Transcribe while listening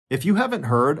If you haven't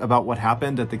heard about what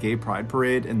happened at the Gay Pride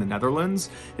Parade in the Netherlands,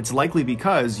 it's likely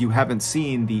because you haven't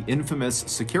seen the infamous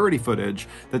security footage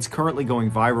that's currently going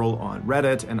viral on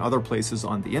Reddit and other places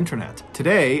on the internet.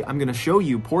 Today, I'm going to show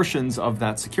you portions of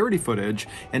that security footage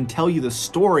and tell you the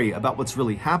story about what's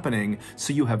really happening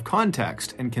so you have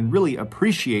context and can really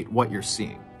appreciate what you're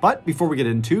seeing. But before we get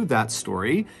into that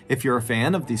story, if you're a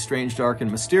fan of the strange, dark, and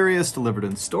mysterious delivered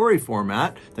in story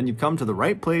format, then you've come to the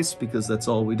right place because that's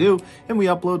all we do, and we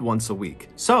upload once a week.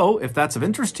 So if that's of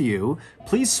interest to you,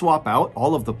 please swap out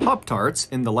all of the Pop-Tarts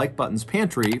in the like button's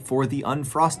pantry for the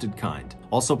unfrosted kind.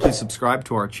 Also, please subscribe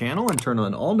to our channel and turn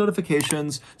on all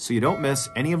notifications so you don't miss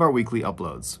any of our weekly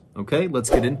uploads. Okay,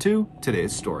 let's get into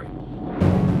today's story.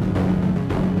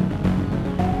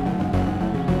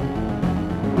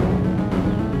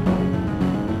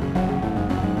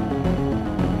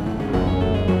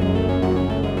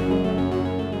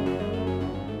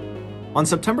 On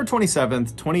September 27,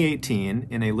 2018,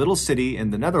 in a little city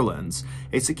in the Netherlands,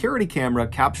 a security camera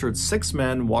captured 6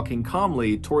 men walking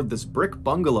calmly toward this brick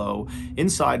bungalow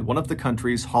inside one of the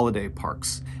country's holiday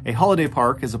parks. A holiday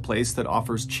park is a place that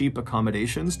offers cheap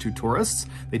accommodations to tourists.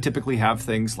 They typically have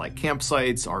things like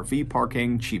campsites, RV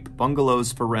parking, cheap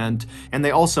bungalows for rent, and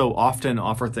they also often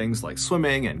offer things like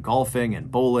swimming and golfing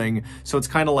and bowling, so it's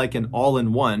kind of like an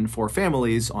all-in-one for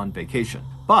families on vacation.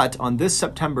 But on this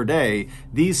September day,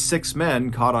 these 6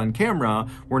 men caught on camera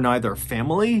were neither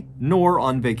family nor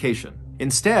on vacation.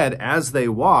 Instead, as they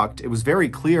walked, it was very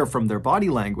clear from their body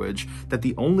language that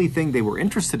the only thing they were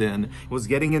interested in was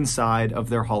getting inside of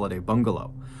their holiday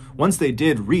bungalow. Once they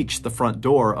did reach the front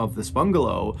door of this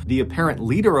bungalow, the apparent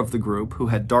leader of the group, who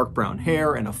had dark brown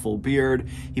hair and a full beard,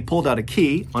 he pulled out a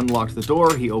key, unlocked the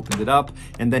door, he opened it up,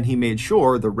 and then he made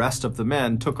sure the rest of the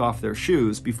men took off their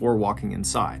shoes before walking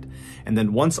inside. And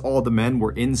then once all the men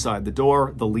were inside the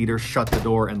door, the leader shut the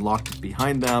door and locked it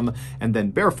behind them, and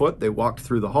then barefoot, they walked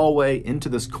through the hallway into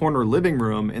this corner living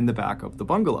room in the back of the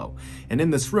bungalow. And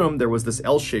in this room, there was this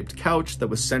L-shaped couch that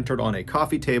was centered on a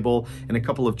coffee table and a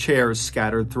couple of chairs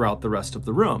scattered throughout the rest of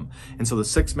the room. And so the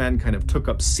 6 men kind of took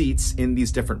up seats in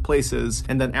these different places,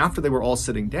 and then after they were all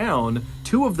sitting down,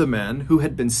 2 of the men who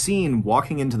had been seen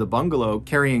walking into the bungalow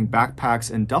carrying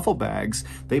backpacks and duffel bags,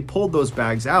 they pulled those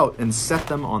bags out and set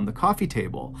them on the coffee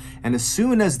table. And as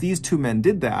soon as these 2 men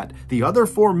did that, the other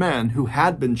 4 men who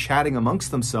had been chatting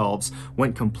amongst themselves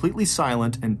went completely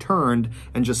silent and turned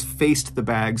and just faced the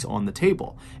bags on the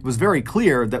table. It was very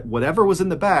clear that whatever was in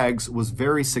the bags was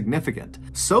very significant.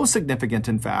 So significant,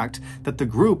 in fact, that the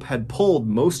group had pulled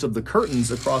most of the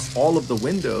curtains across all of the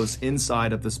windows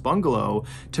inside of this bungalow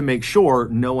to make sure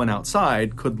no one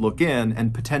outside could look in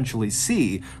and potentially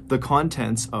see the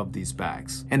contents of these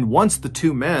bags. And once the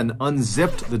 2 men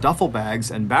unzipped the duffel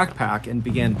bags and backpack and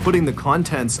began putting the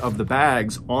contents of the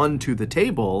bags onto the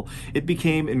table, it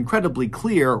became incredibly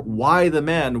clear why the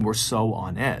men were so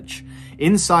on edge.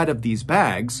 Inside of these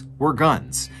bags were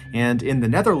guns, and in the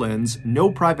Netherlands, no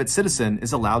private citizen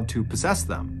is allowed to possess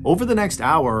them. Over the next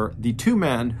hour, the 2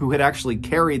 men who had actually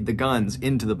carried the guns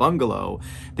into the bungalow,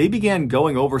 they began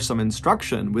going over some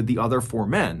instruction with the other 4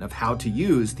 men of how to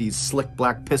use these slick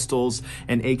black pistols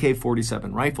and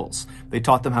AK-47 rifles. They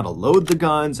taught them how to load the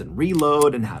guns and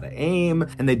reload and how to aim,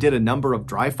 and they did a number of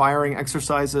dry firing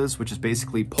exercises, which is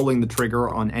basically pulling the trigger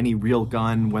on any real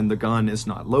gun when the gun is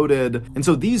not loaded. And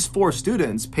so these 4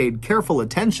 students paid careful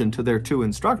attention to their 2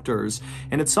 instructors,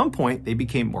 and at some point they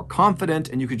became more confident,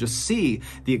 and you could just see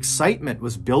the excitement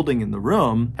was building in the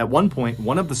room. At one point,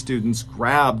 one of the students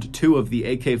grabbed 2 of the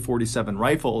AK-47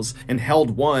 rifles and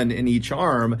held one in each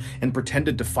arm and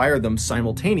pretended to fire them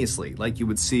simultaneously, like you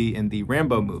would see in the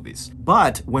Rambo movies.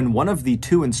 But when one of the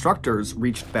 2 instructors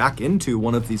reached back into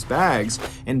one of these bags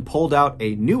and pulled out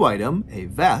a new item, a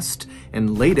vest,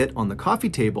 and laid it on the coffee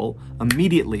table,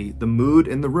 immediately the mood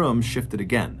in the room shifted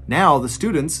again. Now the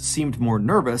students seemed more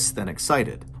nervous than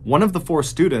excited. One of the 4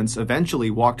 students eventually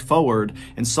walked forward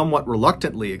and somewhat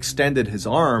reluctantly extended his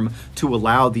arm to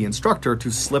allow the instructor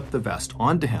to slip the vest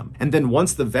onto him. And then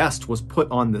once the vest was put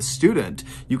on the student,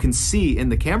 you can see in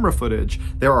the camera footage,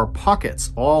 there are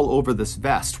pockets all over this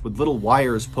vest with little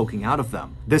wires poking out of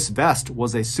them. This vest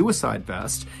was a suicide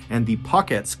vest, and the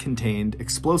pockets contained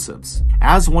explosives.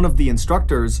 As one of the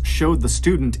instructors showed the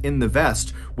student in the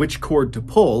vest which cord to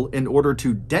pull in order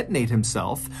to detonate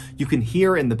himself, you can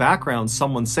hear in the background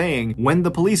someone saying, "When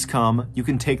the police come, you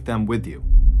can take them with you."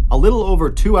 A little over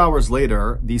 2 hours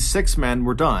later, these 6 men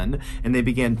were done, and they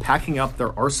began packing up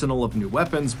their arsenal of new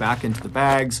weapons back into the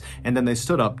bags, and then they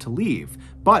stood up to leave.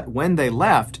 But when they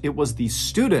left, it was the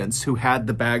students who had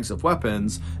the bags of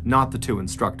weapons, not the two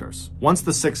instructors. Once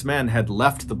the 6 men had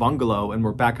left the bungalow and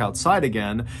were back outside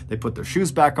again, they put their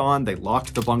shoes back on, they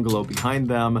locked the bungalow behind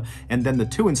them, and then the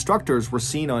 2 instructors were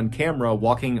seen on camera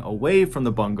walking away from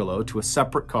the bungalow to a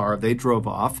separate car. They drove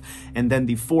off, and then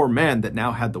the 4 men that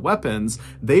now had the weapons,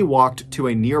 they walked to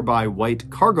a nearby white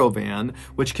cargo van,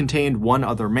 which contained 1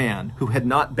 other man who had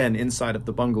not been inside of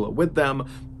the bungalow with them,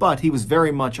 but he was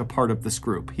very much a part of this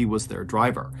group. He was their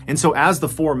driver. And so as the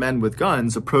 4 men with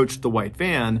guns approached the white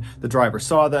van, the driver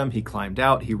saw them, he climbed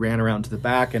out, he ran around to the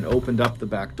back and opened up the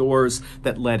back doors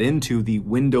that led into the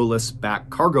windowless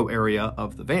back cargo area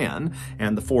of the van.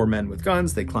 And the 4 men with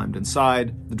guns, they climbed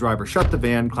inside, the driver shut the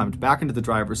van, climbed back into the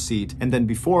driver's seat, and then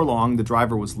before long, the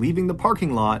driver was leaving the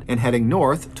parking lot and heading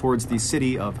north towards the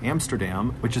city of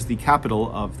Amsterdam, which is the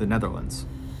capital of the Netherlands.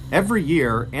 Every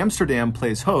year, Amsterdam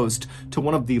plays host to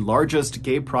one of the largest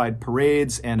gay pride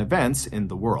parades and events in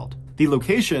the world. The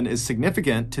location is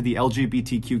significant to the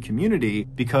LGBTQ community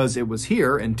because it was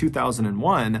here in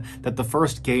 2001 that the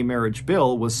first gay marriage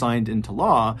bill was signed into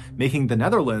law, making the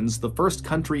Netherlands the first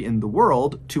country in the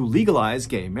world to legalize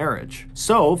gay marriage.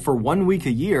 So, for 1 week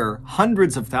a year,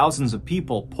 hundreds of thousands of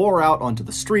people pour out onto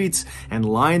the streets and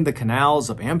line the canals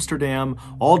of Amsterdam,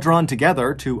 all drawn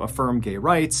together to affirm gay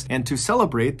rights and to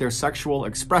celebrate their sexual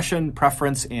expression,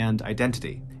 preference, and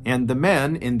identity. And the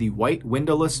men in the white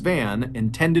windowless van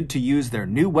intended to use their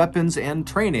new weapons and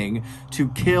training to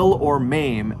kill or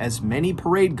maim as many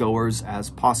parade goers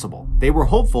as possible. They were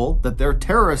hopeful that their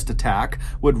terrorist attack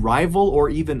would rival or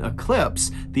even eclipse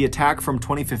the attack from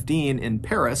 2015 in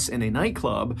Paris in a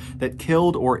nightclub that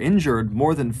killed or injured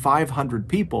more than 500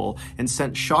 people and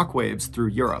sent shockwaves through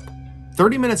Europe.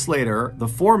 30 minutes later, the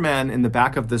 4 men in the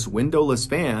back of this windowless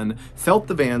van felt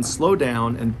the van slow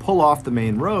down and pull off the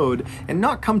main road and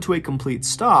not come to a complete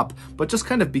stop, but just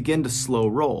kind of begin to slow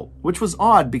roll, which was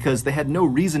odd because they had no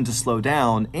reason to slow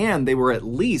down and they were at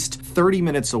least 30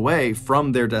 minutes away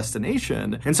from their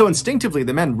destination. And so instinctively,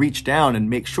 the men reach down and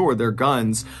make sure their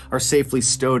guns are safely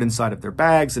stowed inside of their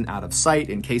bags and out of sight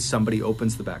in case somebody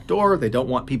opens the back door. They don't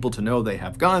want people to know they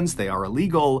have guns. They are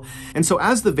illegal. And so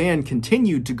as the van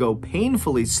continued to go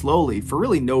painfully slowly for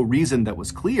really no reason that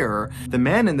was clear, the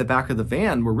men in the back of the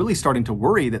van were really starting to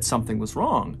worry that something was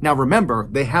wrong. Now remember,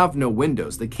 they have no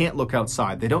windows. They can't look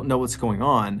outside. They don't know what's going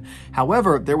on.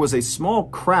 However, there was a small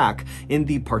crack in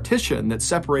the partition that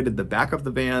separated the back of the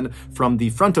van from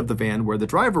the front of the van where the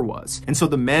driver was. And so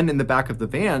the men in the back of the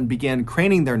van began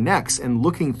craning their necks and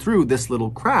looking through this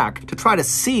little crack to try to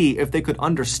see if they could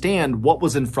understand what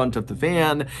was in front of the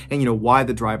van and, why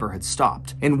the driver had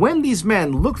stopped. And when these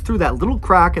men looked through that little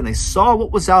crack and they saw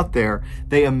what was out there,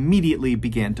 they immediately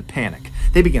began to panic.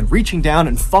 They began reaching down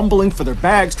and fumbling for their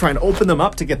bags, trying to open them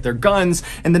up to get their guns.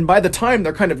 And then by the time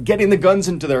they're kind of getting the guns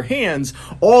into their hands,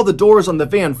 all the doors on the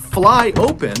van fly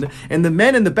open and the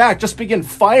men in the back just begin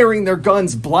firing their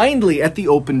guns blindly at the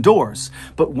open doors.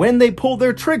 But when they pull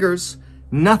their triggers,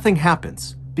 nothing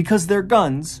happens because their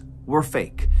guns were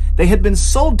fake. They had been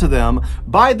sold to them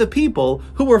by the people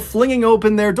who were flinging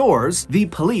open their doors, the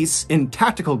police in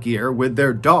tactical gear with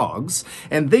their dogs,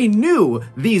 and they knew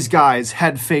these guys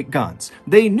had fake guns.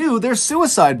 They knew their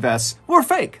suicide vests were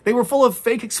fake. They were full of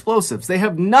fake explosives. They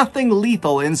have nothing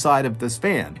lethal inside of this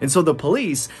van. And so the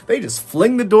police, they just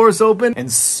fling the doors open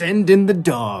and send in the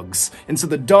dogs. And so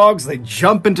the dogs, they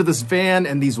jump into this van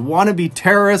and these wannabe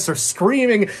terrorists are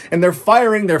screaming and they're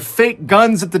firing their fake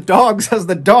guns at the dogs as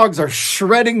the dogs are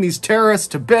shredding these terrorists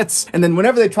to bits. And then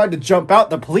whenever they tried to jump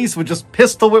out, the police would just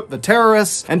pistol whip the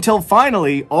terrorists until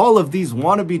finally all of these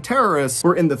wannabe terrorists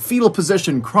were in the fetal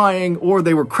position crying, or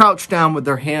they were crouched down with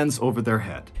their hands over their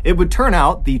head. It would turn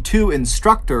out the 2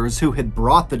 instructors who had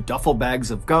brought the duffel bags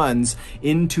of guns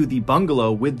into the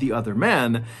bungalow with the other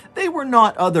men, they were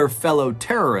not other fellow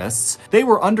terrorists. They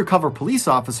were undercover police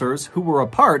officers who were a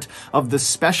part of the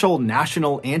special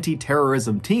national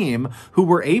anti-terrorism team who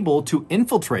were able to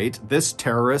infiltrate this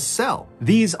terrorist cell.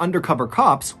 These undercover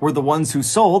cops were the ones who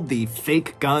sold the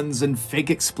fake guns and fake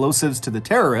explosives to the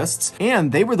terrorists,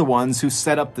 and they were the ones who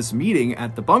set up this meeting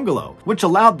at the bungalow, which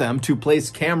allowed them to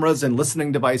place cameras and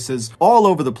listening devices all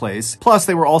over the place. Plus,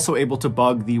 they were also able to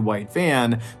bug the white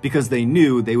van because they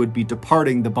knew they would be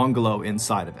departing the bungalow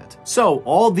inside of it. So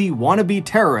all the wannabe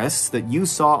terrorists that you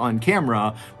saw on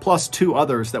camera, plus 2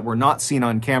 others that were not seen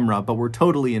on camera but were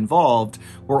totally involved,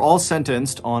 were all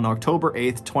sentenced on October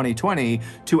 8th, 2020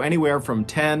 to anywhere from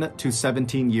 10 to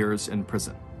 17 years in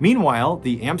prison. Meanwhile,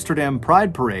 the Amsterdam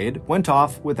Pride Parade went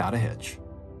off without a hitch.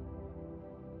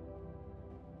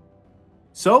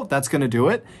 So that's going to do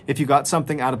it. If you got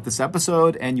something out of this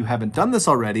episode and you haven't done this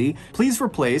already, please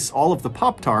replace all of the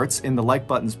Pop-Tarts in the like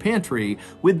button's pantry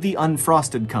with the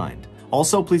unfrosted kind.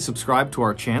 Also, please subscribe to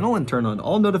our channel and turn on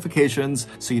all notifications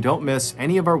so you don't miss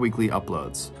any of our weekly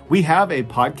uploads. We have a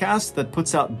podcast that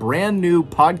puts out brand new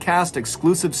podcast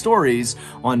exclusive stories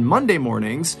on Monday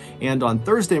mornings, and on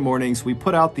Thursday mornings, we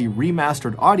put out the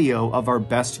remastered audio of our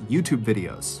best YouTube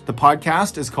videos. The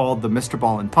podcast is called the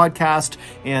MrBallen Podcast,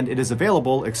 and it is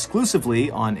available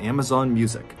exclusively on Amazon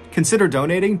Music. Consider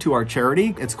donating to our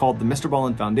charity. It's called the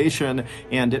MrBallen Foundation,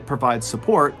 and it provides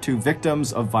support to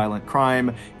victims of violent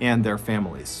crime and their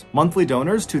families. Monthly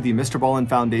donors to the MrBallen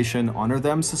Foundation Honor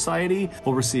Them Society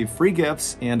will receive free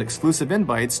gifts and exclusive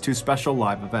invites to special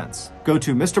live events. Go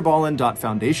to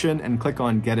MrBallen.Foundation and click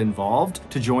on Get Involved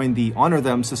to join the Honor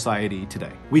Them Society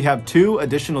today. We have 2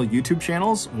 additional YouTube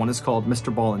channels. One is called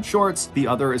MrBallen Shorts. The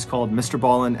other is called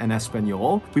MrBallen en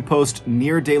Español. We post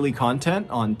near daily content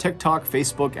on TikTok,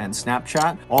 Facebook, and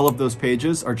Snapchat. All of those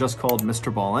pages are just called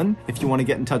MrBallen. If you want to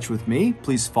get in touch with me,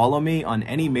 please follow me on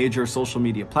any major social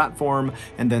media platform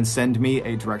and then send me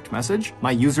a direct message.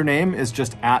 My username is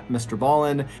just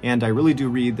 @MrBallen, and I really do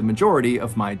read the majority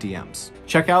of my DMs.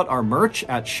 Check out our merch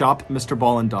at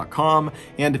shopmrballen.com,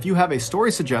 and if you have a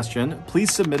story suggestion,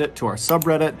 please submit it to our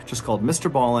subreddit, just called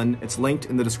MrBallen. It's linked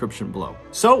in the description below.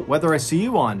 So whether I see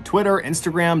you on Twitter,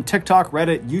 Instagram, TikTok,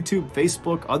 Reddit, YouTube,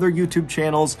 Facebook, other YouTube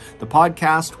channels, the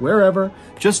podcast, wherever,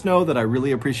 just know that I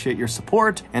really appreciate your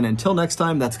support, and until next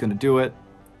time, that's going to do it.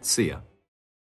 See ya.